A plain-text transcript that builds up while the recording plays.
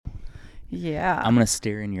Yeah. I'm going to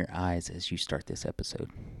stare in your eyes as you start this episode.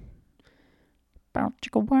 No,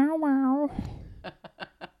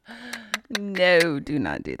 do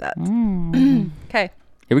not do that. Okay.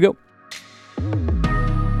 Here we go.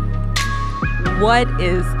 What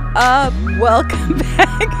is up? Welcome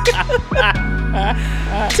back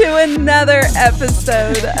to another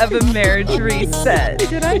episode of A Marriage Reset.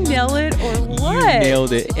 Did I nail it or what? You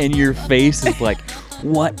nailed it. And your face is like,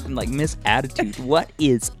 what? Like Miss Attitude. What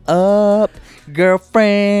is up,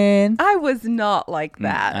 girlfriend? I was not like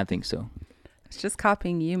that. I think so. It's just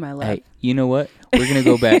copying you, my love. Hey, you know what? We're going to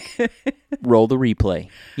go back. Roll the replay.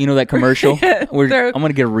 You know that commercial? I'm going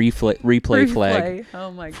to get a replay flag oh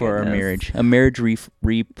my for goodness. our marriage. A marriage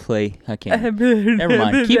replay. I can't. Never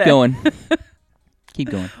mind. Keep going. Keep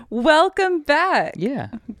going. Welcome back. Yeah.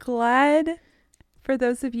 Glad for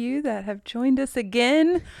those of you that have joined us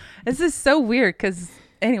again. This is so weird because,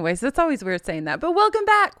 anyways, it's always weird saying that. But welcome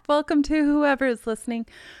back. Welcome to whoever is listening.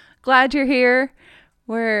 Glad you're here.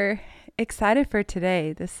 We're excited for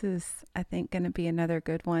today. This is, I think, going to be another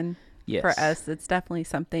good one for us. It's definitely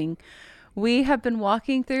something we have been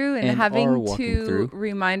walking through and having to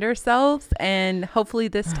remind ourselves. And hopefully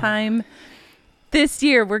this time, this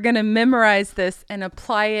year, we're going to memorize this and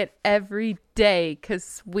apply it every day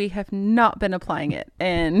because we have not been applying it.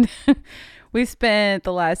 And we spent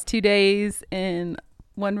the last 2 days in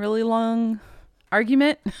one really long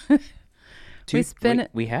argument.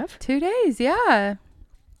 We have? 2 days, yeah.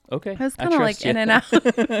 Okay. It was kind of like in and out.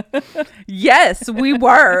 Yes, we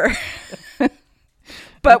were.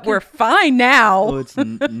 But we're fine now. Well, it's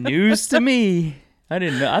news to me. I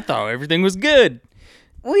didn't know. I thought everything was good.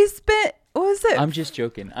 We spent, what was it? I'm just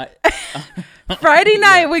joking. Friday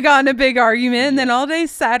night we got in a big argument, and then all day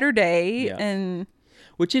Saturday, and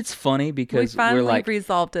which it's funny because we finally we're like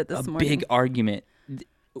resolved it this morning. Big argument.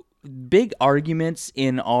 Big arguments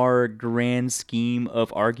in our grand scheme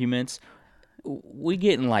of arguments, we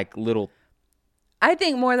get in like little. I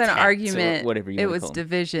think more than an argument, it was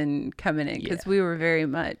division coming in because we were very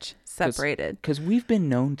much separated. Because we've been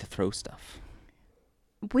known to throw stuff.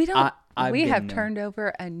 We don't. We have turned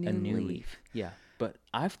over a new leaf. Yeah, but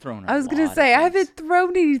I've thrown. I was going to say I haven't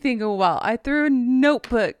thrown anything in a while. I threw a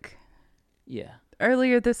notebook. Yeah.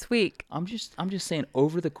 Earlier this week. I'm just saying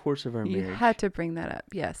over the course of our marriage. You had to bring that up.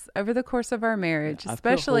 Yes, over the course of our marriage,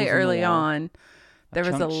 especially early on, there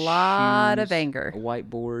was a lot of anger. A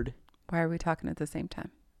whiteboard. Why are we talking at the same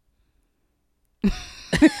time?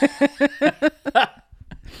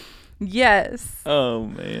 Yes. Oh,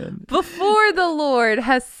 man. Before the Lord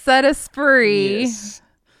has set us free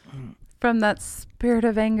from that spirit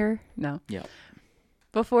of anger. No. Yeah.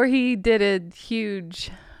 Before he did a huge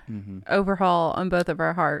overhaul on both of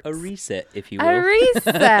our hearts. A reset, if you will. A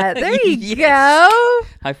reset. There you go.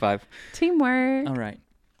 High five. Teamwork. All right.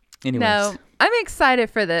 Anyways. No, I'm excited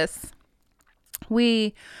for this.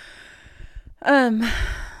 We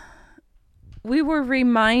were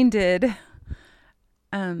reminded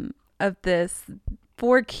of this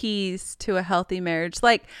 4 keys to a healthy marriage.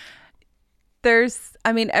 Like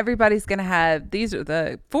everybody's going to have, these are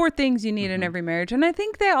the 4 things you need in every marriage. And I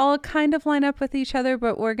think they all kind of line up with each other,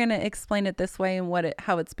 but we're going to explain it this way and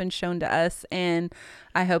how it's been shown to us. And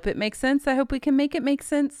I hope it makes sense. I hope we can make it make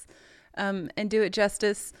sense and do it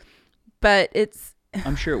justice. But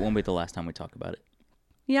I'm sure it won't be the last time we talk about it.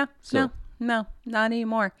 Yeah. So, no, not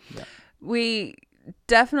anymore. Yeah. We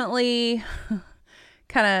definitely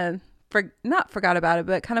kind of not forgot about it,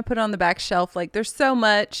 but kind of put it on the back shelf. Like there's so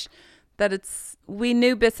much that we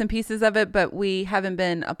knew bits and pieces of it, but we haven't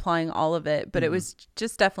been applying all of it. But it was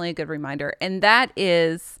just definitely a good reminder. And that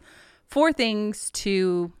is 4 things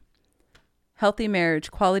to healthy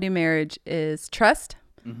marriage, quality marriage is trust,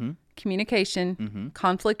 communication,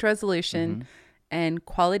 conflict resolution, and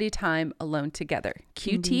quality time alone together.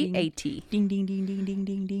 QTAT. Ding, ding, ding, ding, ding,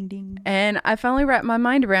 ding, ding, ding. And I finally wrapped my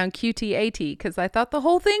mind around QTAT because I thought the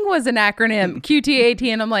whole thing was an acronym, QTAT.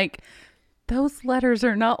 And I'm like, those letters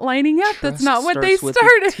are not lining up. That's not what they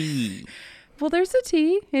started. T. Well, there's a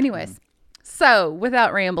T. Anyways. So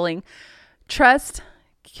without rambling, trust,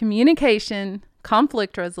 communication,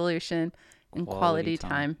 conflict resolution, and quality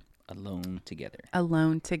time. Alone together.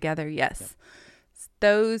 Alone together. Yes. Yep.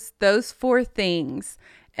 Those 4 things.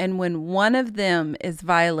 And when one of them is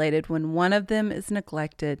violated, when one of them is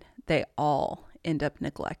neglected, they all end up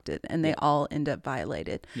neglected and they all end up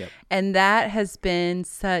violated. Yep. And that has been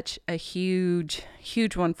such a huge,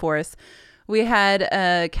 huge one for us. We had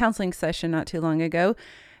a counseling session not too long ago,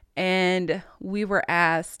 and we were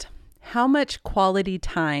asked, how much quality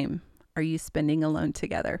time are you spending alone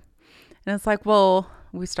together? And it's like, well,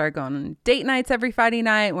 we started going on date nights every Friday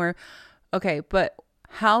night. We're okay, but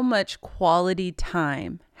how much quality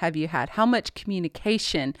time have you had? How much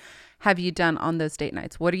communication have you done on those date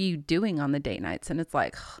nights? What are you doing on the date nights? And it's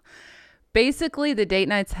like, basically, the date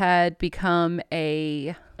nights had become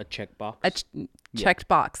a checkbox. Checked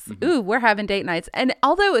box. Ooh, we're having date nights. And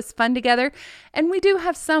although it's fun together, and we do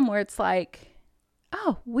have some where it's like,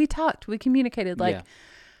 oh, we talked, we communicated, like, Yeah.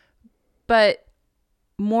 but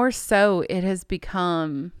more so it has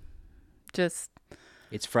become just,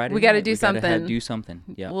 It's Friday. We gotta night. do We gotta something. do something.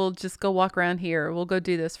 Yeah. we'll just go walk around here. We'll go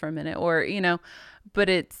do this for a minute, or, but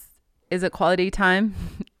is it quality time?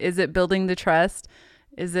 Is it building the trust?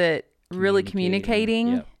 Is it really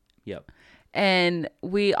communicating? Yep. And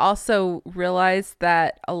we also realized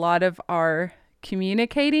that a lot of our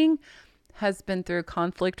communicating has been through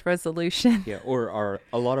conflict resolution. Yeah. Or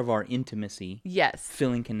a lot of our intimacy, Yes.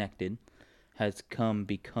 feeling connected, has come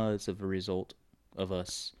because of a result of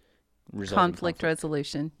us resolving Conflict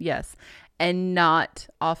resolution. Yes. And not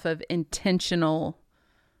off of intentional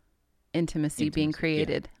intimacy being Intimacy, yeah.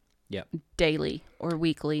 created Yep. daily or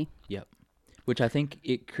weekly. Yep. Which I think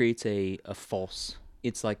it creates a false.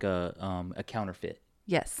 It's like a counterfeit,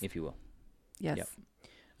 Yes. if you will. Yes.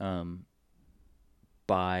 Yep.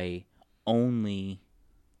 By only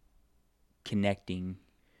connecting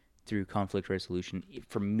through conflict resolution,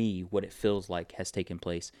 for me, what it feels like has taken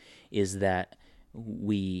place is that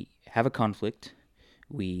we have a conflict,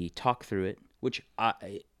 we talk through it, which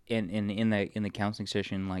and in the counseling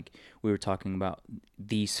session, like we were talking about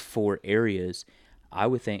these 4 areas.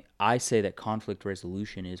 I say that conflict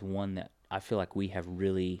resolution is one that I feel like we have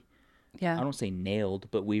really, Yeah. I don't say nailed,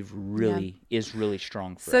 but is really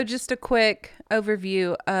strong for So us. just a quick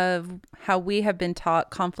overview of how we have been taught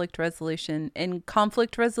conflict resolution. In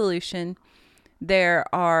conflict resolution, there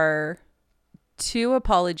are 2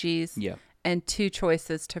 apologies Yeah. and 2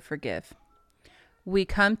 choices to forgive. We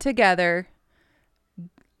come together,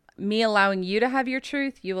 me allowing you to have your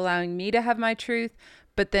truth, you allowing me to have my truth,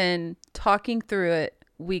 but then talking through it,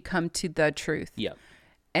 we come to the truth. Yeah.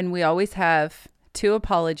 And we always have 2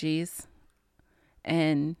 apologies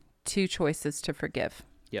and 2 choices to forgive.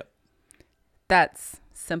 Yep. That's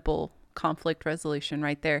simple conflict resolution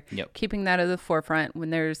right there. Yep. Keeping that at the forefront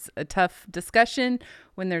when there's a tough discussion,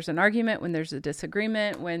 when there's an argument, when there's a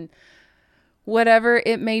disagreement, when whatever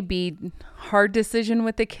it may be, hard decision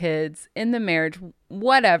with the kids, in the marriage,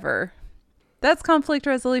 whatever. That's conflict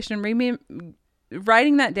resolution.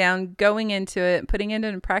 Writing that down, going into it, putting it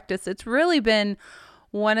into practice. It's really been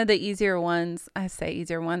one of the easier ones. I say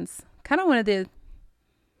easier ones. Kind of one of the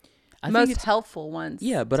most helpful ones.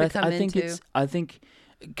 Yeah, but I think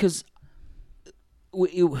because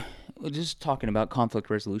we're just talking about conflict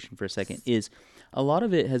resolution for a second, is a lot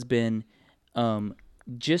of it has been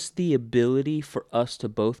just the ability for us to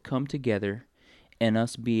both come together and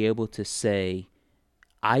us be able to say,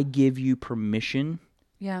 I give you permission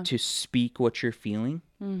to speak what you're feeling,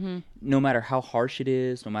 no matter how harsh it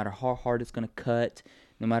is, no matter how hard it's going to cut,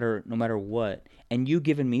 no matter what, and you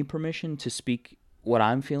giving me permission to speak what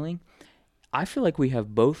I'm feeling. I feel like we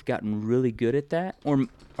have both gotten really good at that,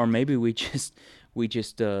 or maybe we just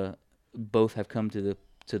both have come to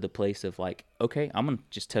the place of like, okay, I'm gonna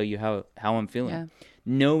just tell you how I'm feeling,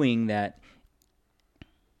 knowing that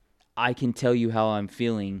I can tell you how I'm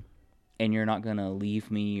feeling, and you're not gonna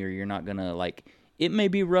leave me, or you're not gonna like. It may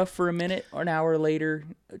be rough for a minute or an hour later,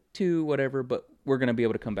 2, whatever, but we're gonna be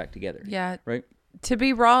able to come back together. Yeah. Right. To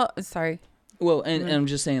be raw. Sorry. Well, and I'm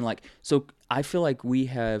just saying, like, so I feel like we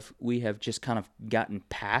have just kind of gotten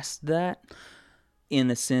past that, in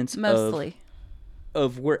the sense Mostly.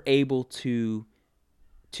 of we're able to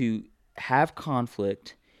have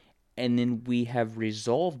conflict, and then we have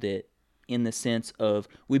resolved it in the sense of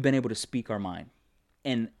we've been able to speak our mind,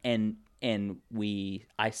 and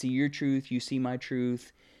I see your truth, you see my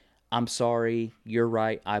truth. I'm sorry, you're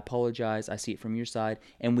right, I apologize, I see it from your side.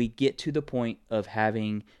 And we get to the point of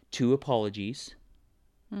having 2 apologies,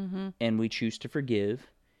 and we choose to forgive,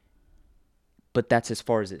 but that's as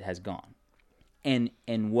far as it has gone. And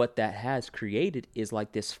what that has created is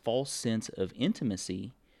like this false sense of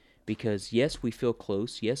intimacy, because yes, we feel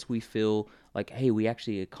close, yes, we feel like, hey, we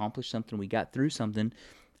actually accomplished something, we got through something,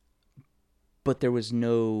 but there was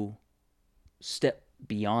no step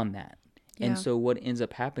beyond that. And so what ends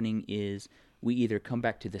up happening is we either come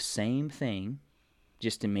back to the same thing,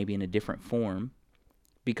 just maybe in a different form,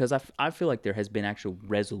 because I feel like there has been actual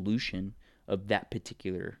resolution of that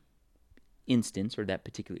particular instance or that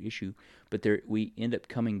particular issue, but we end up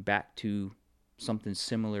coming back to something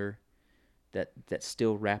similar that's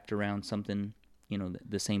still wrapped around something,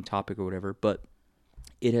 the same topic or whatever, but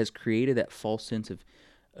it has created that false sense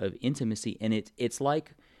of intimacy. And it's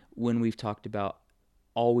like when we've talked about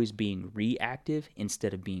always being reactive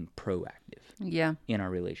instead of being proactive Yeah. in our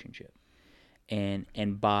relationship. And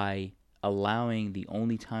by allowing the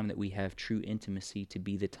only time that we have true intimacy to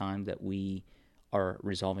be the time that we are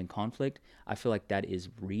resolving conflict, I feel like that is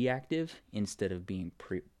reactive instead of being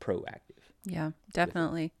proactive. Yeah,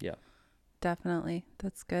 definitely. Yeah. Definitely.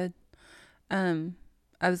 That's good.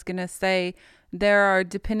 I was going to say there are,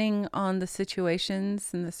 depending on the situations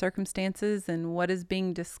and the circumstances and what is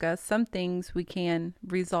being discussed, some things we can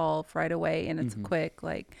resolve right away. And it's quick.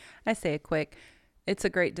 Like I say, it's a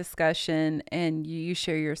great discussion, and you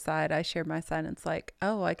share your side, I share my side, and it's like,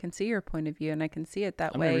 oh, I can see your point of view and I can see it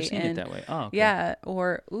that way. I've never seen it that way. Oh, okay. Yeah.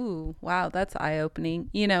 Or, ooh, wow, that's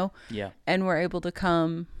eye-opening, Yeah. and we're able to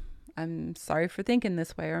come, I'm sorry for thinking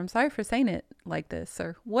this way, or I'm sorry for saying it like this,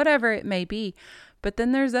 or whatever it may be. But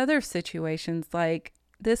then there's other situations like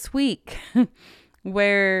this week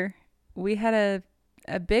where we had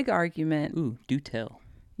a big argument. Ooh, do tell.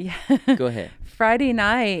 Yeah. Go ahead. Friday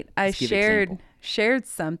night, I Let's give example. shared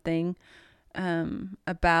something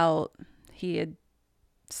about he had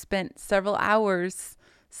spent several hours,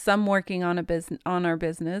 some working on our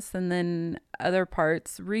business, and then other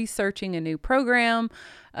parts researching a new program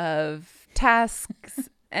of tasks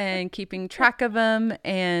and keeping track of them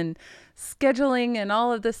and scheduling and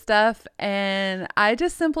all of this stuff. And I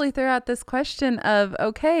just simply threw out this question of,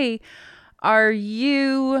 okay, are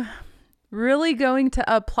you really going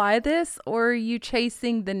to apply this, or are you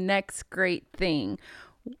chasing the next great thing?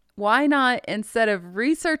 Why not, instead of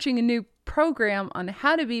researching a new program on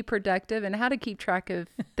how to be productive and how to keep track of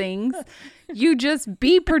things, you just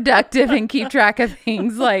be productive and keep track of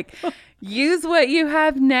things? Like, use what you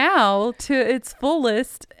have now to its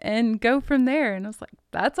fullest and go from there. And I was like,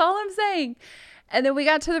 that's all I'm saying. And then we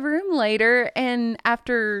got to the room later, and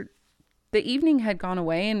after the evening had gone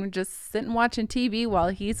away, and we're just sitting watching TV while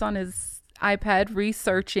he's on his iPad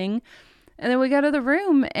researching. And then we go to the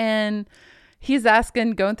room, and he's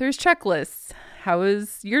going through his checklists. How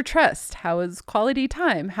is your trust? How is quality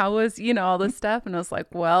time? How was, all this stuff? And I was like,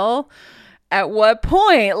 well, at what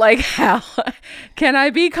point? Like, how can I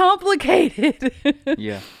be complicated?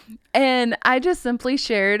 Yeah. And I just simply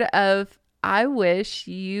shared of, I wish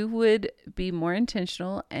you would be more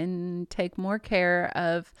intentional and take more care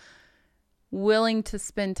of willing to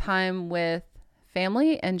spend time with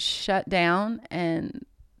family and shut down. And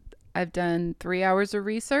I've done 3 hours of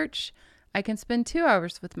research. I can spend 2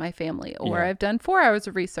 hours with my family, or Yeah. I've done 4 hours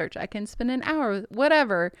of research. I can spend an hour,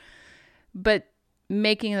 whatever. But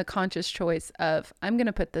making a conscious choice of, I'm going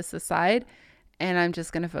to put this aside and I'm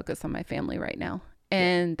just going to focus on my family right now.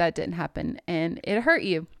 And that didn't happen. And it hurt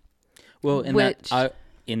you. Well,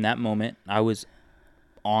 in that moment, I was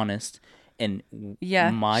honest, and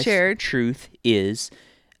my shared. truth is,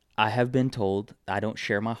 I have been told I don't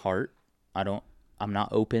share my heart. I'm not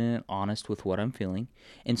open and honest with what I'm feeling.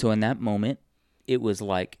 And so in that moment, it was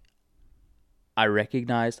like, I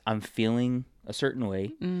recognized I'm feeling a certain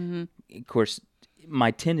way. Mm-hmm. Of course,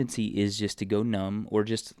 my tendency is just to go numb or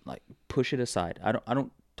just like push it aside. I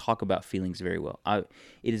don't talk about feelings very well.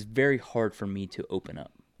 It is very hard for me to open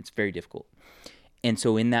up. It's very difficult. And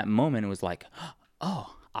so in that moment, it was like,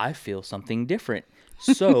 oh, I feel something different.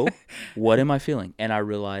 So what am I feeling? And I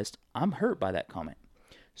realized I'm hurt by that comment.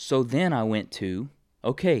 So then I went to,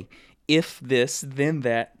 okay, if this, then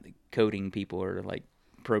that. Coding people or like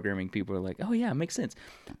programming people are like, oh yeah, it makes sense.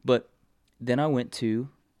 But then I went to,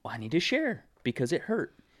 I need to share because it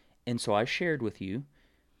hurt. And so I shared with you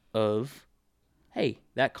of, hey,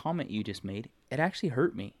 that comment you just made, it actually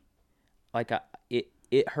hurt me. Like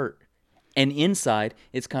it hurt. And inside,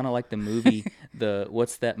 it's kind of like the movie,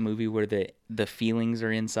 what's that movie where the feelings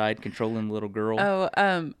are inside, controlling the little girl?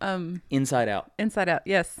 Oh, Inside Out. Inside Out,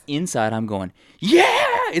 yes. Inside, I'm going, yeah,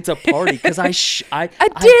 it's a party because I did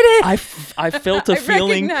it. I felt a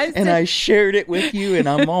feeling and I shared it with you, and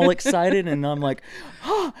I'm all excited, and I'm like,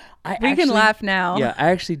 oh, we can laugh now. Yeah,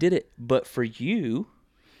 I actually did it. But for you,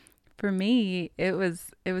 for me, it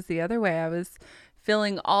was the other way. I was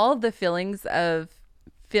feeling all the feelings of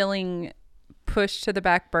feeling pushed to the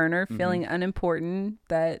back burner, feeling unimportant,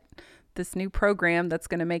 that this new program that's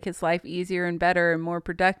going to make his life easier and better and more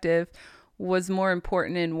productive was more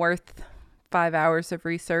important and worth 5 hours of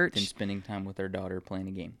research than spending time with our daughter playing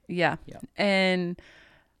a game. Yeah. And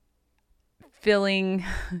feeling,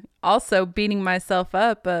 also beating myself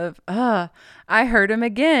up of, I hurt him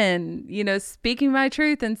again, speaking my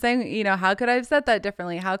truth and saying, how could I have said that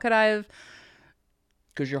differently? How could I have?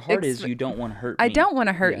 Because your heart is, you don't want to hurt me. I don't want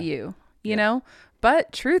to hurt you. You know,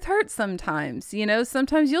 but truth hurts sometimes.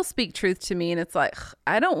 Sometimes you'll speak truth to me and it's like,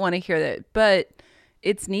 I don't want to hear that, but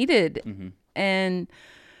it's needed. Mm-hmm. And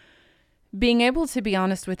being able to be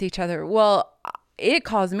honest with each other. Well, it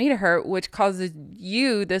caused me to hurt, which causes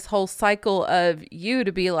you this whole cycle of you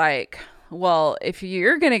to be like, well, if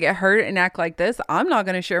you're going to get hurt and act like this, I'm not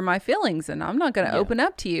going to share my feelings and I'm not going to open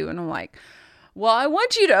up to you. And I'm like, well, I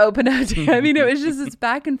want you to open up to me. I mean, it was just this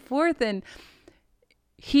back and forth, and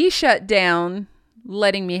he shut down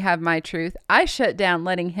letting me have my truth. I shut down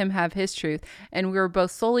letting him have his truth. And we were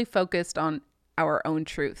both solely focused on our own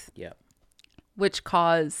truth. Yeah. Which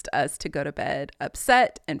caused us to go to bed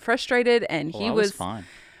upset and frustrated. And he was fine.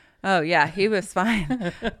 Oh, yeah, he was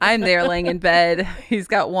fine. I'm there laying in bed. He's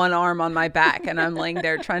got one arm on my back, and I'm laying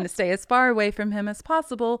there trying to stay as far away from him as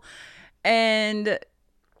possible and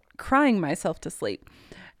crying myself to sleep.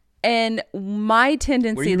 And my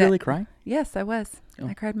tendency... Were you really crying? Yes, I was. Oh.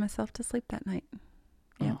 I cried myself to sleep that night.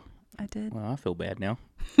 Yeah, I did. Well, I feel bad now.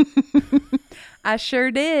 I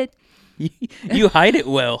sure did. You hide it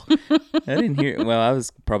well. I didn't hear it. Well, I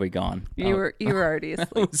was probably gone. You were already asleep.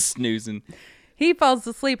 I was snoozing. He falls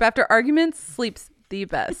asleep after arguments, sleeps the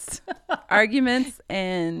best. Arguments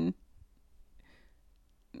and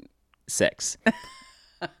sex.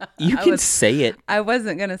 You can say it. I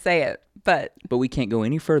wasn't going to say it, but we can't go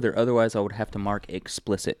any further. Otherwise, I would have to mark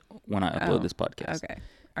explicit when I upload this podcast. Okay.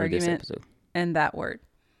 Or this Argument episode. and that word.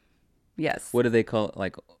 Yes. What do they call it?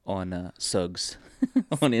 Like on Suggs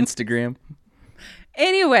on Instagram?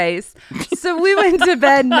 Anyways, so we went to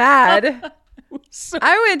bed mad.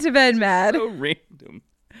 I went to bed mad. So random.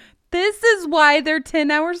 This is why they're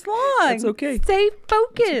 10 hours long. That's okay. Stay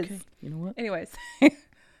focused. Okay. You know what? Anyways,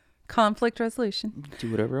 conflict resolution. Do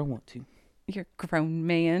whatever I want to. You're a grown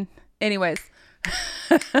man. Anyways.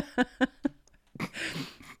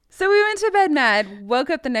 So we went to bed mad, woke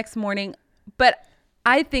up the next morning, but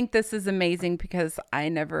I think this is amazing because I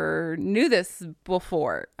never knew this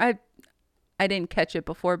before. I didn't catch it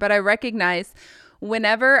before, but I recognize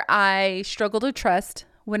whenever I struggle to trust,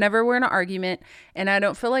 whenever we're in an argument and I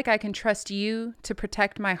don't feel like I can trust you to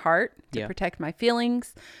protect my heart, to protect my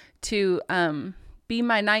feelings, to be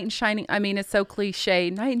my knight in shining, I mean, it's so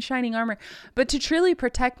cliche, knight in shining armor, but to truly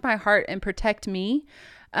protect my heart and protect me,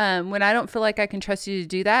 when I don't feel like I can trust you to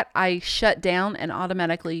do that, I shut down and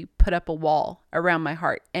automatically put up a wall around my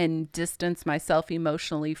heart and distance myself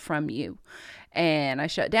emotionally from you. And I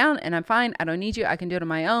shut down and I'm fine. I don't need you. I can do it on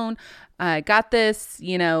my own. I got this,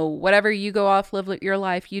 you know, whatever, you go off, live your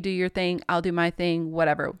life, you do your thing, I'll do my thing,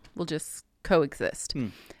 whatever. We'll just coexist.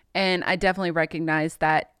 And I definitely recognize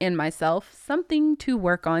that in myself, something to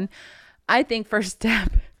work on. I think first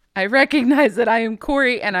step, I recognize that I am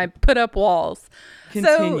Corey and I put up walls.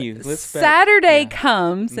 Continue. So Saturday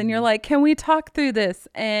comes and you're like, can we talk through this?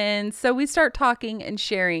 And so we start talking and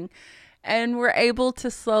sharing, and we're able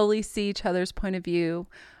to slowly see each other's point of view.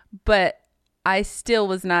 But I still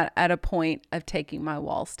was not at a point of taking my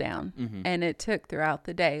walls down. And it took throughout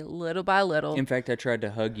the day, little by little. In fact, I tried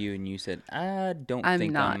to hug you and you said, I don't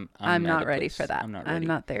think I'm not ready for that. I'm not ready. I'm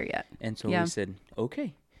not there yet. And so we said,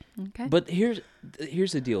 okay. Okay. But here's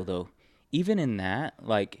the deal though. Even in that,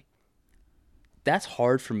 like, that's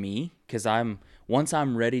hard for me because once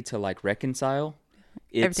I'm ready to like reconcile,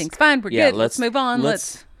 everything's fine. We're good. Let's move on.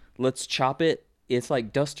 Let's chop it. It's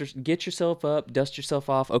like get yourself up, dust yourself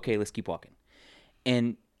off. Okay, let's keep walking.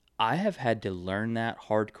 And I have had to learn that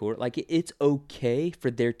hardcore. Like, it's okay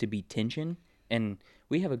for there to be tension. And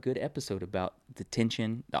we have a good episode about the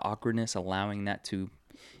tension, the awkwardness, allowing that to,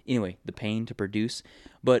 anyway, the pain to produce.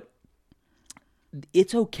 But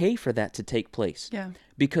it's okay for that to take place. Yeah.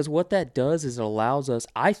 Because what that does is it allows us,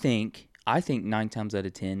 I think 9 times out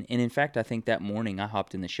of 10, and in fact, I think that morning I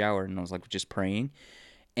hopped in the shower and I was like just praying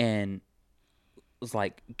and was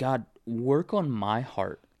like, God, work on my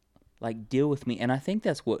heart. Like, deal with me. And I think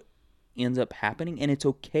that's what ends up happening. And it's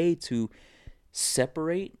okay to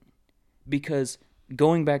separate, because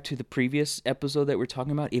going back to the previous episode that we're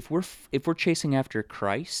talking about, if we're chasing after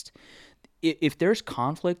Christ, if there's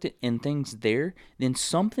conflict and things there, then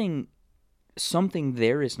something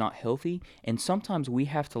there is not healthy. And sometimes we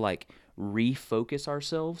have to like refocus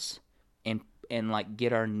ourselves and like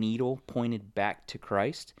get our needle pointed back to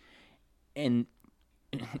Christ. And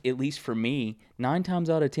at least for me, 9 times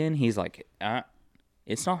out of 10, he's like,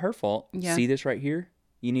 it's not her fault. Yeah. See this right here?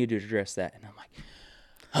 You need to address that. And I'm like,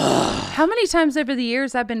 how many times over the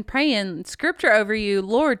years I've been praying scripture over you,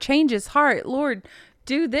 Lord, change his heart. Lord,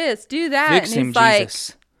 do this, do that. Fix and him, he's like,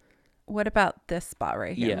 Jesus. What about this spot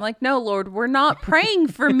right here? Yeah. I'm like, no, Lord, we're not praying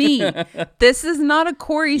for me. This is not a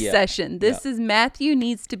Corey session. This is Matthew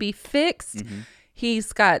needs to be fixed. Mm-hmm.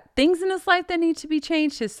 He's got things in his life that need to be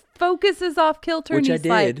changed. His focus is off kilter. Which and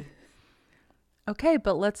he's I did. Like, Okay,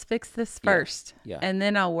 but let's fix this Yeah, first. yeah. And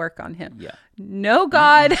then I'll work on him. Yeah. No,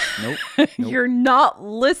 God, Nope. you're not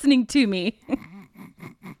listening to me.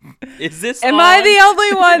 Is this Am on? I the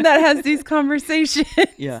only one that has these conversations?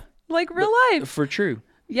 Yeah. Like real life. For true.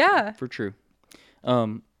 Yeah. For true.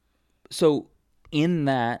 So in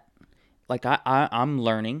that, like I'm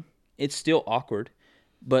learning. It's still awkward,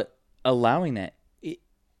 but allowing that,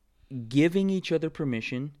 giving each other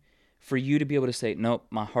permission for you to be able to say, nope,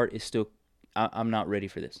 my heart is still, I'm not ready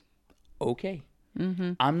for this. Okay.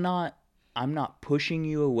 Mm-hmm. I'm not pushing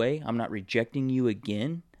you away. I'm not rejecting you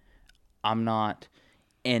again. I'm not,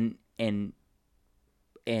 and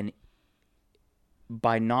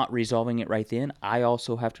by not resolving it right then, I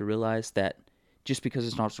also have to realize that just because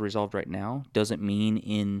it's not resolved right now doesn't mean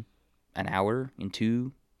in an hour, in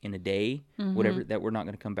two, in a day, whatever, that we're not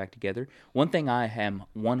going to come back together. One thing I am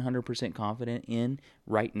 100% confident in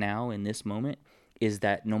right now in this moment is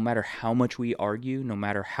that no matter how much we argue, no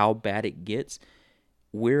matter how bad it gets,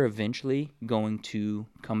 we're eventually going to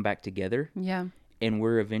come back together. Yeah. And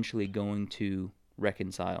we're eventually going to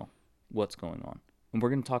reconcile what's going on. And we're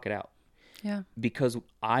going to talk it out. Yeah. Because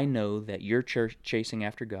I know that you're chasing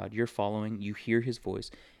after God, you're following, you hear his voice,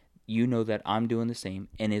 you know that I'm doing the same.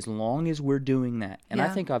 And as long as we're doing that, and I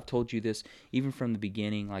think I've told you this even from the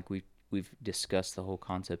beginning, like we've discussed the whole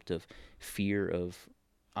concept of fear of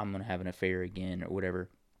I'm going to have an affair again or whatever.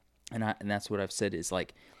 And that's what I've said is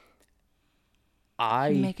like,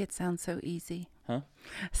 You make it sound so easy. Huh?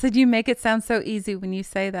 I said you make it sound so easy when you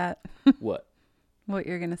say that. What? What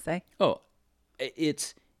you're going to say. Oh,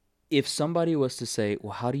 it's, if somebody was to say,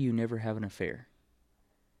 well, how do you never have an affair?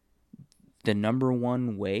 The number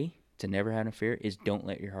one way to never have an affair is don't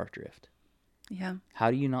let your heart drift. Yeah. How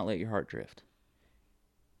do you not let your heart drift?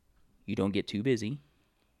 You don't get too busy.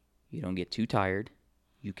 You don't get too tired.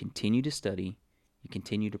 You continue to study. You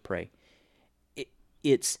continue to pray.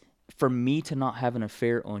 It's, for me to not have an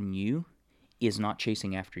affair on you is not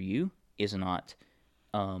chasing after you, is not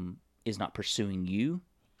pursuing you,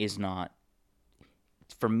 is not,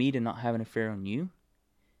 for me to not have an affair on you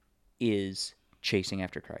is chasing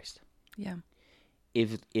after Christ. Yeah.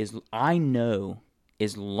 I know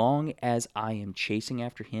as long as I am chasing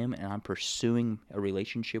after him and I'm pursuing a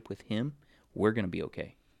relationship with him, we're going to be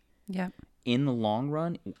okay. Yeah. In the long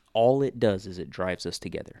run, all it does is it drives us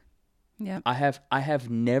together. Yeah. I have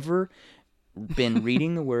never been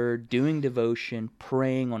reading the word, doing devotion,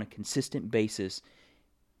 praying on a consistent basis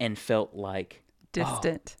and felt like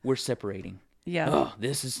distant. We're separating. Yeah. Oh,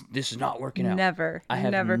 this is not working out. Never. I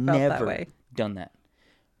have never felt that way. done that.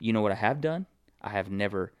 You know what I have done? I have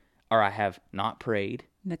not prayed.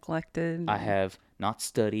 Neglected. I have not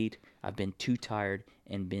studied. I've been too tired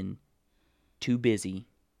and been too busy.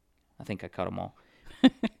 I think I cut them all.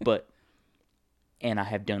 And I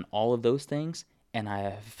have done all of those things, and I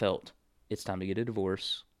have felt it's time to get a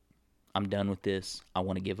divorce. I'm done with this. I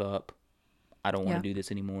want to give up. I don't want to do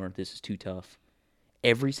this anymore. This is too tough.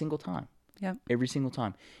 Every single time. Yep. Every single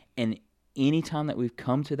time. And any time that we've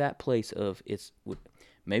come to that place of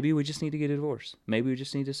maybe we just need to get a divorce. Maybe we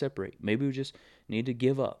just need to separate. Maybe we just need to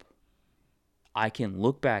give up. I can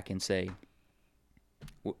look back and say,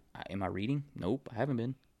 am I reading? Nope, I haven't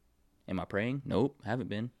been. Am I praying? Nope, I haven't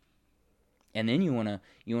been. And then you wanna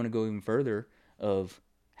go even further of,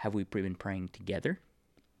 have we been praying together?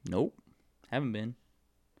 Nope, haven't been.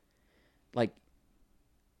 Like,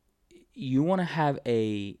 you wanna have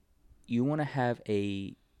a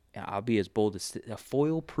I'll be as bold as a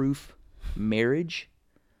foil-proof marriage,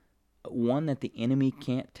 one that the enemy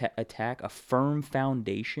can't attack, a firm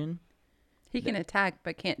foundation. He can attack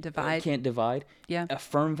but can't divide. Can't divide. Yeah. A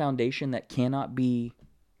firm foundation that cannot be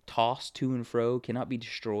tossed to and fro, cannot be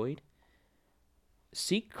destroyed.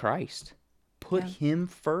 Seek Christ. Put him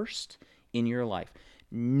first in your life.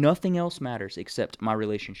 Nothing else matters except my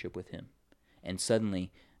relationship with him. And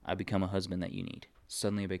suddenly, I become a husband that you need.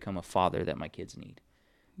 Suddenly, I become a father that my kids need.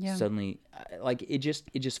 Yeah. Suddenly, like, it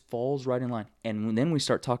just falls right in line. And then we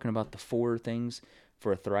start talking about the 4 things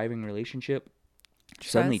for a thriving relationship.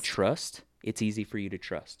 Trust. Suddenly, trust. It's easy for you to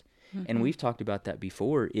trust. Mm-hmm. And we've talked about that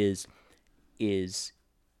before.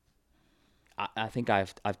 I think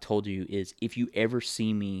I've told you is, if you ever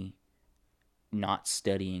see me not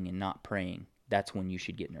studying and not praying, that's when you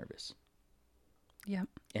should get nervous. Yeah.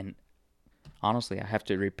 And honestly, I have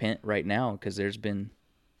to repent right now because there's been,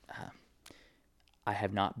 I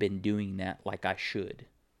have not been doing that like I should.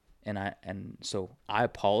 And so I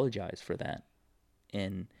apologize for that.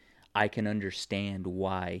 And I can understand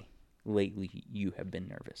why lately you have been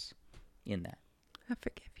nervous in that. I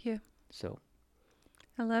forgive you. So.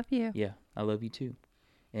 I love you. Yeah, I love you too.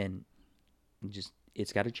 And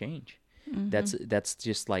it's got to change. That's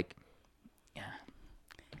just like,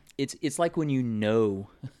 it's like when you know,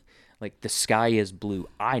 like the sky is blue.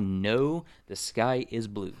 I know the sky is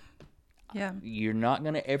blue. Yeah. You're not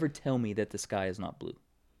gonna ever tell me that the sky is not blue.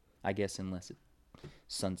 I guess unless it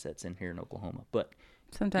sunsets in here in Oklahoma, but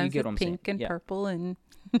Sometimes you get it's what I'm pink saying. and Yeah. purple, and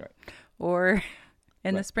Right. or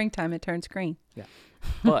in the Right. springtime it turns green. Yeah.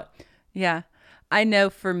 But Yeah. I know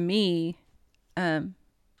for me, I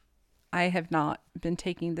have not been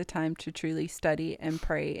taking the time to truly study and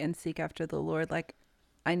pray and seek after the Lord like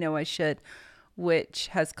I know I should, which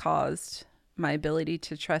has caused my ability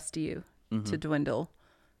to trust you to dwindle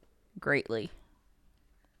greatly.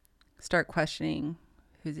 Start questioning,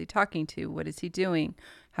 who's he talking to? What is he doing?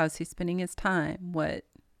 How's he spending his time? What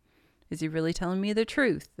is he really telling me the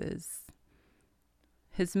truth? Is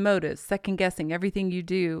his motives, second guessing everything you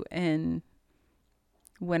do. And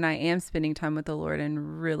when I am spending time with the Lord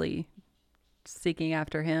and really seeking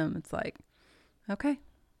after him, it's like, okay,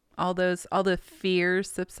 all the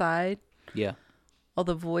fears subside, yeah, all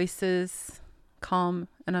the voices calm,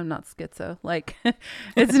 and I'm not schizo. Like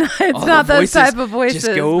it's All not the those voices type of voices,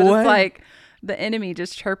 just go but away. it's like the enemy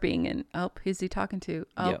just chirping and, oh, who's he talking to?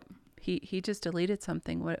 Oh, Yep. he just deleted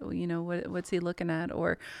something. What's he looking at?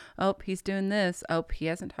 Or, oh, he's doing this. Oh, he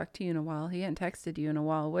hasn't talked to you in a while. He hasn't texted you in a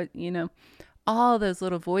while. All those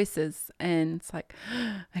little voices. And it's like,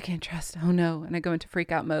 I can't trust. Oh no. And I go into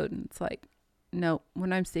freak out mode, and it's like, no,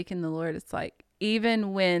 when I'm seeking the Lord, it's like,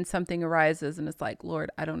 even when something arises and it's like, Lord,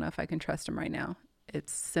 I don't know if I can trust him right now.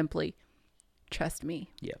 It's simply trust me.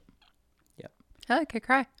 Yep. Yep. I could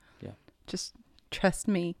cry. Yeah. Just trust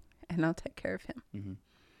me and I'll take care of him. Mm-hmm.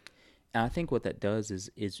 And I think what that does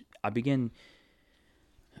is I begin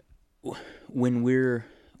when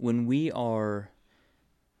we are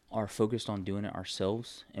focused on doing it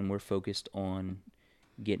ourselves, and we're focused on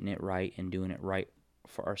getting it right and doing it right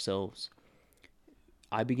for ourselves.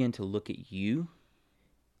 I begin to look at you,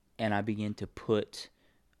 and I begin to put,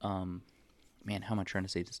 man, how am I trying to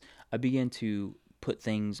say this? I begin to put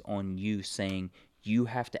things on you, saying you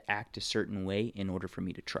have to act a certain way in order for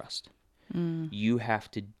me to trust. You have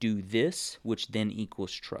to do this, which then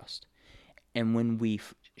equals trust. And when we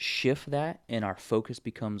shift that and our focus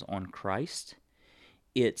becomes on Christ,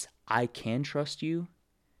 it's I can trust you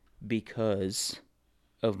because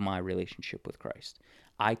of my relationship with Christ.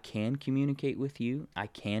 I can communicate with you. I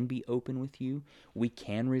can be open with you. We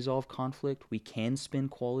can resolve conflict. We can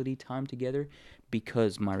spend quality time together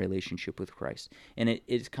because my relationship with Christ. And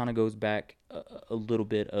it kind of goes back a little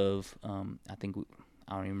bit of, I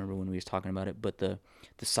don't even remember when we was talking about it, but the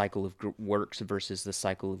cycle of works versus the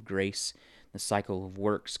cycle of grace. The cycle of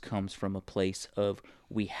works comes from a place of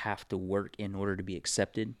we have to work in order to be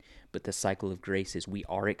accepted, but the cycle of grace is we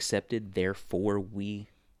are accepted, therefore we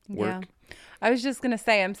work. Yeah. I was just going to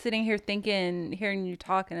say, I'm sitting here thinking, hearing you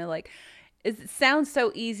talk, and it sounds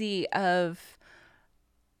so easy of,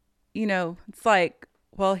 it's like,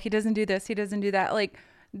 well, he doesn't do this, he doesn't do that. Like,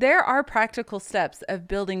 there are practical steps of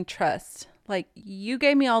building trust. Like, you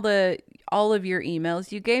gave me all of your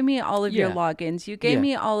emails, you gave me all of your logins, you gave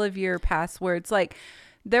me all of your passwords. Like,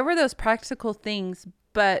 there were those practical things,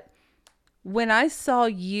 but when I saw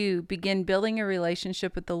you begin building a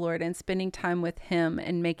relationship with the Lord and spending time with him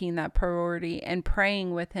and making that priority and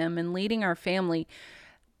praying with him and leading our family,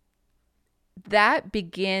 that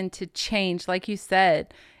began to change. Like you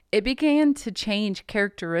said, it began to change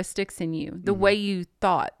characteristics in you, the way you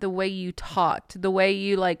thought, the way you talked, the way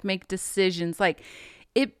you make decisions. Like,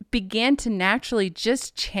 it began to naturally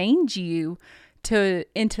just change you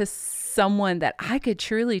into someone that I could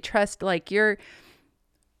truly trust. Like, your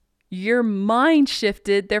mind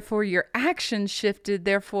shifted, therefore your actions shifted,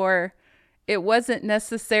 therefore it wasn't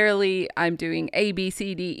necessarily I'm doing A, B,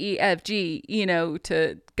 C, D, E, F, G,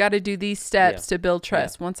 to got to do these steps to build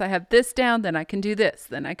trust. Once I have this down, then I can do this,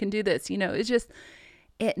 then I can do this. It's just,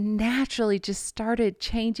 it naturally just started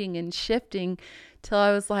changing and shifting till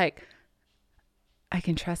I was like, I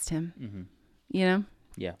can trust him, Yeah.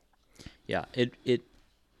 Yeah.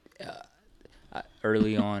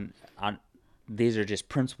 Early on, these are just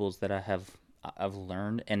principles that I've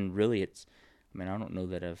learned, and really I don't know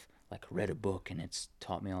that I've read a book and it's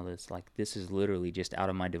taught me all this. This is literally just out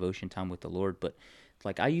of my devotion time with the Lord. But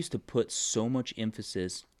I used to put so much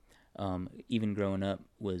emphasis, even growing up,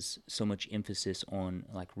 was so much emphasis on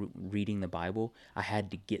reading the Bible. I had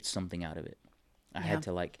to get something out of it. I had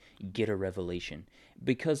to get a revelation,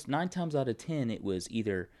 because 9 times out of 10 it was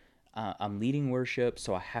either I'm leading worship,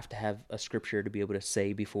 so I have to have a scripture to be able to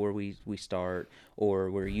say before we start, or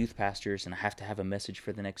we're youth pastors and I have to have a message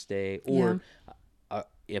for the next day, or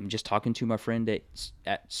I'm just talking to my friend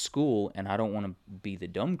at school, and I don't want to be the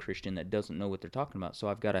dumb Christian that doesn't know what they're talking about. So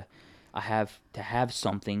I have to have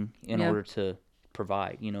something in Yeah. order to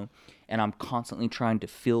provide, and I'm constantly trying to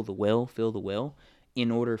fill the well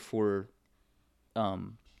in order for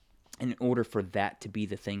that to be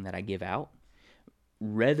the thing that I give out,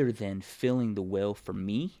 rather than filling the well for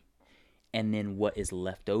me, and then what is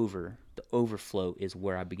left over, the overflow, is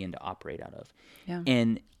where I begin to operate out of. Yeah.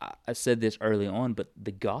 And I said this early on, but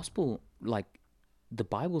the gospel, like, the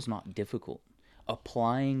Bible's not difficult.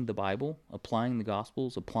 Applying the Bible, applying the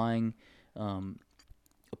Gospels, applying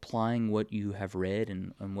what you have read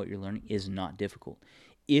and what you're learning is not difficult.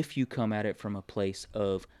 If you come at it from a place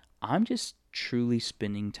of, I'm just truly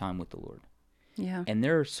spending time with the Lord. Yeah. And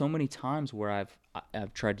there are so many times where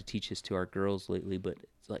I've tried to teach this to our girls lately, but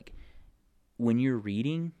it's like, when you're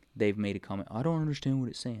reading, they've made a comment, I don't understand what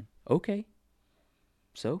it's saying. Okay,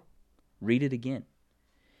 so read it again.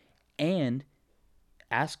 And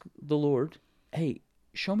ask the Lord, hey,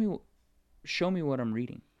 show me what I'm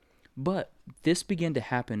reading. But this began to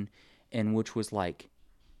happen, and which was like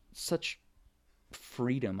such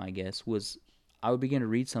freedom, I guess, was I would begin to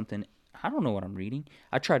read something, I don't know what I'm reading.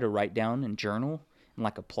 I try to write down and journal and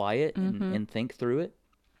like apply it and think through it.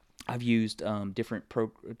 I've used different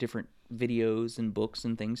videos and books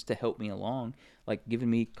and things to help me along, like giving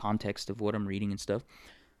me context of what I'm reading and stuff.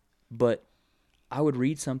 But I would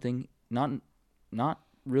read something, not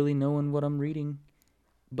really knowing what I'm reading,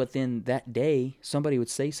 but then that day somebody would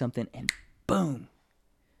say something and boom,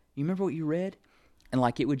 you remember what you read? And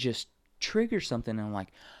like it would just trigger something, and I'm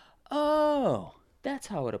like, oh, that's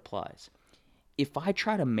how it applies. If I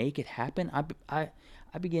try to make it happen, I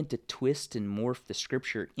begin to twist and morph the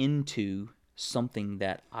scripture into something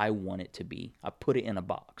that I want it to be. I put it in a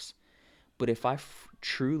box. But if I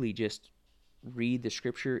truly just read the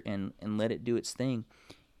scripture and let it do its thing,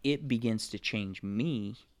 it begins to change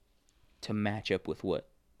me to match up with what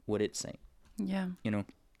it's saying. Yeah.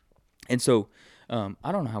 And so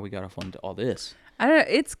I don't know how we got off on all this. I don't know.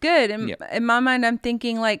 It's good. In my mind, I'm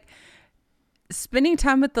thinking like spending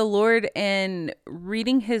time with the Lord and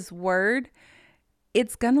reading his word,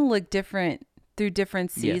 it's going to look different through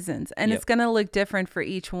different seasons. And it's going to look different for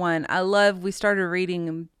each one. We started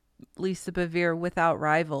reading Lisa Bevere, Without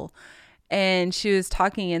Rival. And she was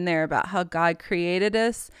talking in there about how God created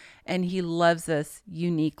us and he loves us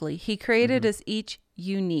uniquely. He created us each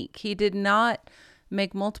unique. He did not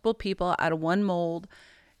make multiple people out of one mold.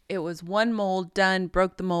 It was one mold, done,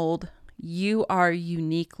 broke the mold. You are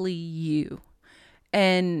uniquely you.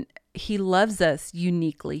 And he loves us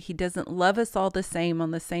uniquely. He doesn't love us all the same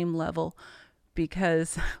on the same level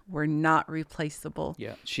because we're not replaceable.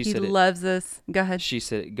 Yeah, he loves us. Go ahead. She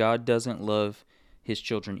said God doesn't love his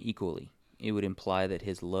children equally. It would imply that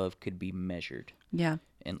his love could be measured. Yeah.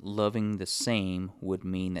 And loving the same would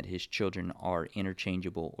mean that his children are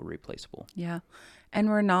interchangeable or replaceable. Yeah. And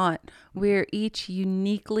we're not. We're each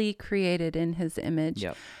uniquely created in his image.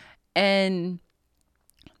 Yep. And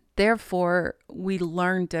therefore, we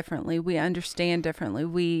learn differently. We understand differently.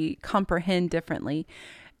 We comprehend differently.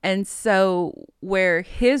 And so where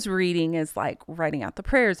his reading is like writing out the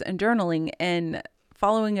prayers and journaling and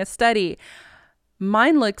following a study,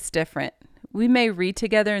 mine looks different. We may read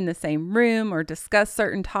together in the same room or discuss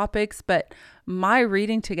certain topics, but my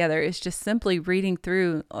reading together is just simply reading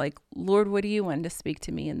through like, Lord, what do you want to speak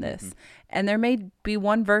to me in this? Mm-hmm. And there may be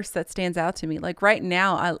one verse that stands out to me. Like right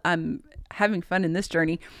now, I'm having fun in this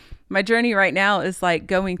journey. My journey right now is like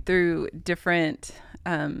going through different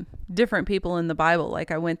people in the Bible.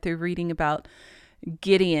 Like I went through reading about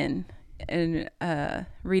Gideon and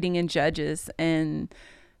reading in Judges and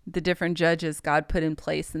the different judges God put in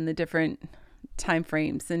place and the different time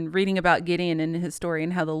frames, and reading about Gideon and his story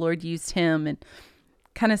and how the Lord used him and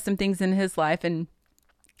kind of some things in his life, and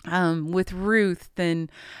with Ruth, and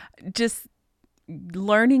just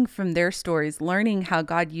learning from their stories, learning how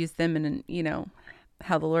God used them and,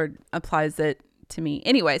 how the Lord applies it to me.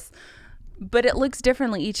 Anyways, but it looks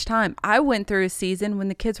differently each time. I went through a season when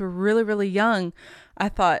the kids were really, really young. I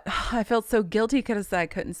thought, I felt so guilty because I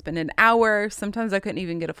couldn't spend an hour. Sometimes I couldn't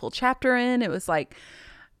even get a full chapter in. It was like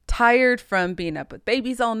tired from being up with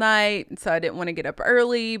babies all night. And so I didn't want to get up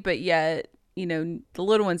early, but yet, the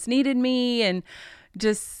little ones needed me, and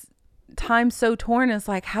just time so torn. It's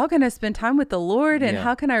like, how can I spend time with the Lord? And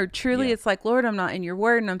how can I truly, it's like, Lord, I'm not in your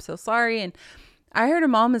word and I'm so sorry. And I heard a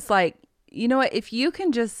mom is like, you know what, if you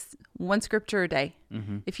can just one scripture a day,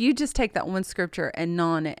 if you just take that one scripture and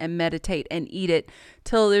gnaw on it and meditate and eat it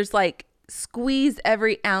till there's like, squeeze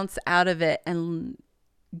every ounce out of it and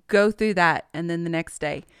go through that. And then the next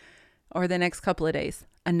day, or the next couple of days,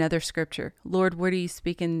 another scripture. Lord, what are you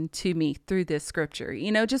speaking to me through this scripture?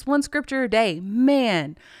 Just one scripture a day.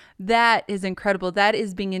 Man, that is incredible. That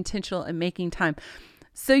is being intentional and making time.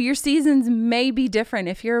 So your seasons may be different.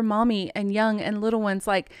 If you're a mommy and young and little ones,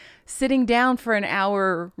 like sitting down for an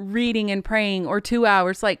hour reading and praying, or 2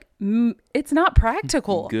 hours, like it's not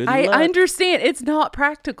practical. Good I luck. understand it's not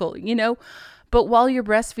practical, But while you're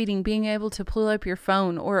breastfeeding, being able to pull up your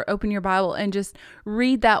phone or open your Bible and just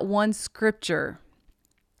read that one scripture,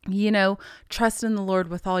 trust in the Lord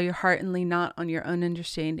with all your heart and lean not on your own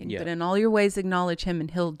understanding, Yeah. but in all your ways acknowledge him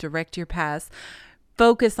and he'll direct your paths.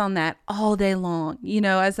 Focus on that all day long.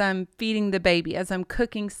 As I'm feeding the baby, as I'm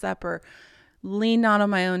cooking supper, lean not on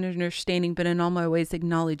my own understanding, but in all my ways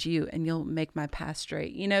acknowledge you and you'll make my path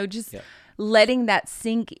straight. Just letting that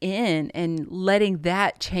sink in and letting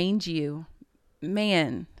that change you.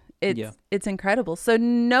 Man, it's incredible. So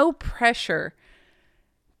no pressure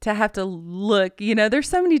to have to look, there's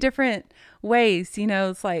so many different ways,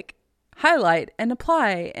 it's like highlight and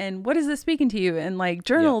apply. And what is this speaking to you? And like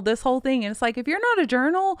journal this whole thing. And it's like, if you're not a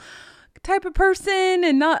journal type of person,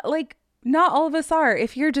 and not all of us are,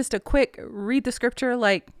 if you're just a quick read the scripture,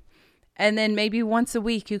 and then maybe once a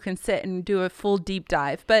week you can sit and do a full deep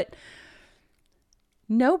dive, but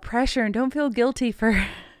no pressure, and don't feel guilty for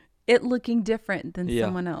it looking different than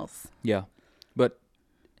someone else. Yeah. But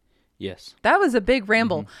yes. That was a big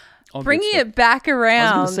ramble. All Bringing it back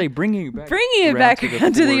around. I was going to say bringing it back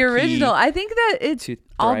around to the four original. key I think that it's to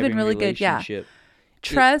all been thriving really good. Yeah. relationship.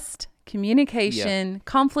 Trust, communication,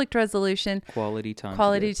 conflict resolution, Quality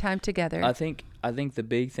time together. I think the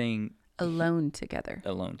big thing alone together.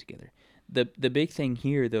 The big thing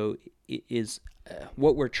here though is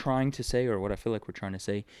what we're trying to say, or what I feel like we're trying to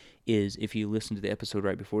say, is, if you listen to the episode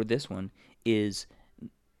right before this one, is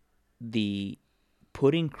the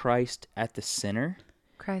putting Christ at the center,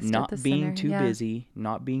 not being too busy,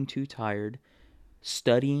 not being too tired,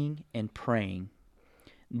 studying and praying.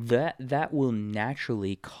 That will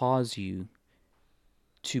naturally cause you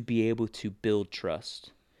to be able to build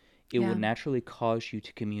trust. It will naturally cause you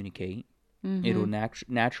to communicate. Mm-hmm. It will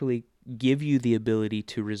naturally give you the ability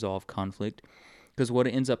to resolve conflict. Because what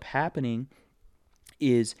ends up happening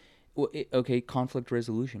is, conflict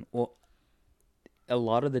resolution. Well, a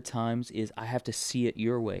lot of the times is I have to see it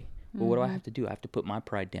your way. Well, what do I have to do? I have to put my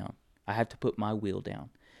pride down. I have to put my will down.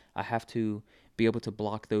 I have to be able to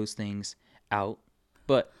block those things out.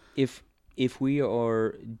 But if we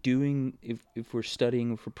are doing, if we're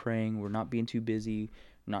studying, if we're praying, we're not being too busy,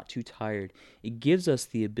 not too tired, it gives us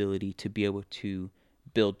the ability to be able to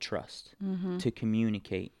build trust, to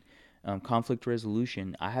communicate. Conflict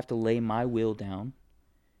resolution, I have to lay my will down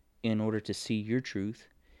in order to see your truth.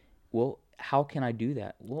 Well, how can I do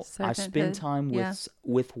that? Well, I spend time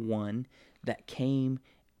with one that came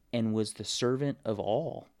and was the servant of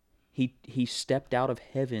all. He stepped out of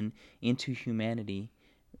heaven into humanity,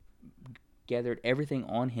 gathered everything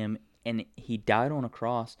on him, and he died on a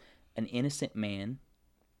cross, an innocent man,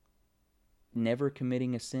 never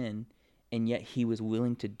committing a sin, and yet he was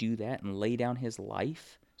willing to do that and lay down his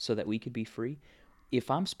life so that we could be free. If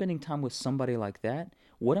I'm spending time with somebody like that,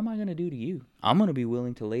 what am I going to do to you? I'm going to be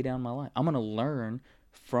willing to lay down my life. I'm going to learn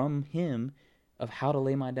from him of how to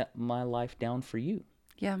lay my life down for you.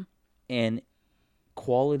 Yeah. And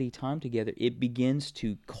quality time together, it begins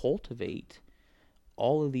to cultivate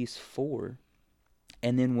all of these four.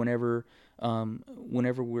 And then whenever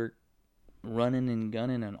we're running and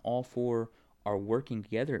gunning and all four are working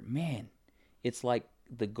together, man, it's like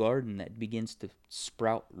the garden that begins to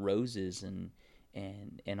sprout roses and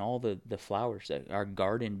all the flowers. That our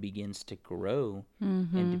garden begins to grow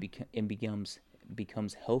and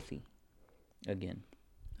becomes healthy again.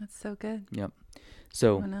 That's so good. Yep.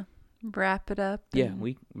 So I'm gonna wrap it up. Yeah,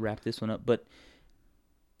 we wrap this one up. But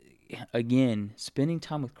again, spending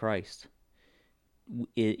time with Christ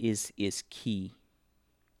is key.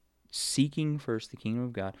 Seeking first the kingdom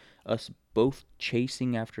of God, us both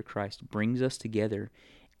chasing after Christ, brings us together,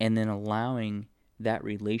 and then allowing that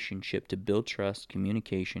relationship to build trust,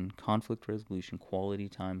 communication, conflict resolution, quality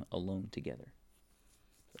time alone together.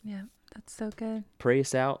 Yeah, that's so good. Pray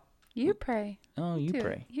us out. You pray. Oh, you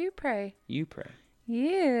pray. You pray. You pray.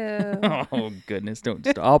 Yeah. Oh, goodness. Don't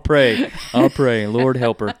stop. I'll pray. Lord,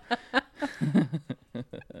 help her.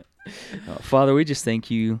 Father, we just thank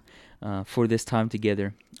you for this time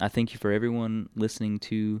together. I thank you for everyone listening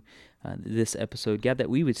to this episode. God, that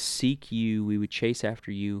we would seek you, we would chase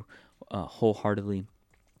after you wholeheartedly.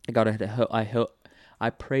 God, I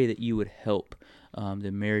pray that you would help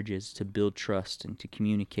the marriages to build trust and to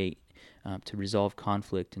communicate, to resolve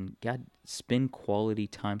conflict, and God, spend quality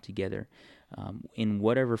time together. in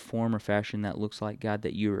whatever form or fashion that looks like, God,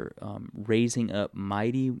 that you're raising up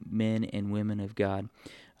mighty men and women of God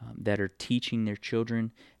that are teaching their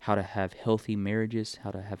children how to have healthy marriages, how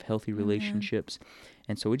to have healthy relationships.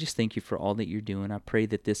 And so we just thank you for all that you're doing. I pray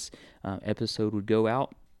that this episode would go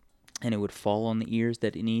out and it would fall on the ears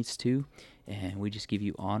that it needs to. And we just give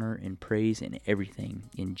you honor and praise and everything.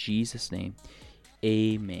 In Jesus' name,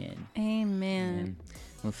 amen. Amen.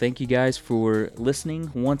 Well, thank you guys for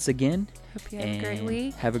listening once again. Hope you have a great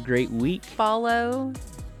week. Have a great week. Follow.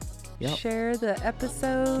 Yep. Share the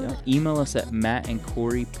episode. Yep. Email us at Matt and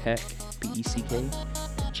Corey Peck, P-E-C-K,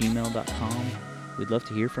 gmail.com. We'd love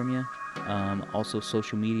to hear from you. Also,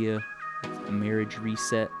 social media, Marriage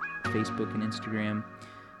Reset, Facebook and Instagram.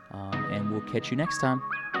 And we'll catch you next time.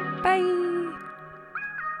 Bye.